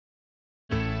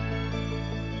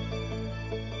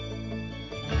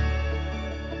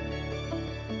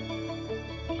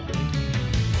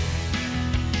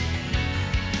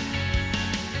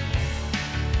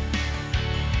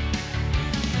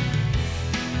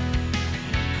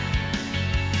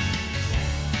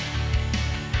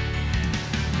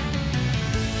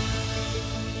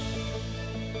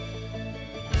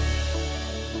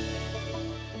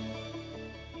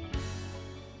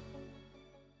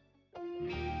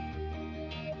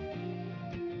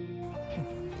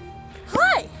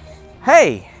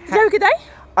Hey! Did you have a good day?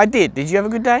 I did. Did you have a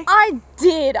good day? I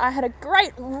did. I had a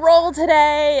great roll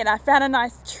today and I found a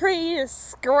nice tree to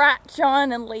scratch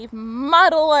on and leave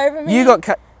mud all over me. You got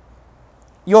cut.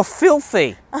 You're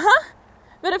filthy. Uh-huh.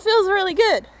 But it feels really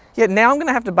good. Yeah, now I'm going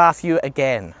to have to bath you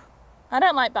again. I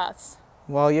don't like baths.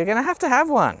 Well, you're going to have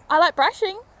one. I like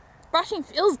brushing. Brushing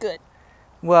feels good.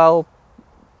 Well,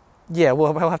 yeah,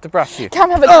 well, I'll have to brush you. Come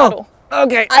have a cuddle.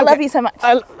 Okay. I love you so much.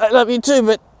 I love you too,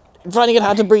 but I'm finding it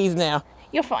hard to breathe now.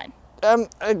 You're fine.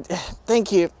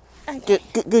 Thank you. Okay.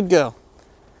 Good girl.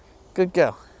 Good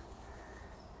girl.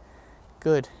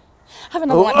 Good. Have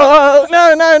another one. Oh,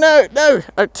 no.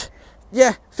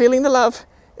 Yeah, feeling the love.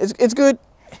 It's good.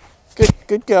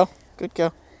 Good girl. Good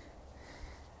girl.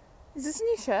 Is this a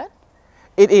new shirt?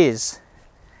 It is.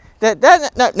 No.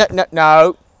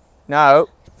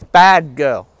 Bad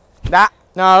girl.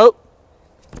 No.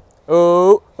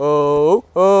 Oh.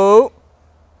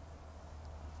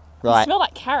 Right. You smell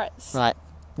like carrots. Right.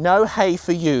 No hay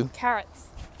for you. Carrots.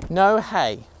 No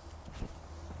hay.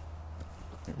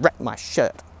 Wreck my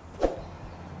shirt.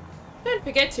 Don't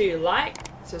forget to like,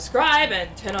 subscribe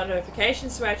and turn on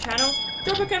notifications to our channel.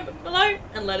 Drop a comment below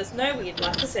and let us know what you'd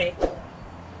like to see.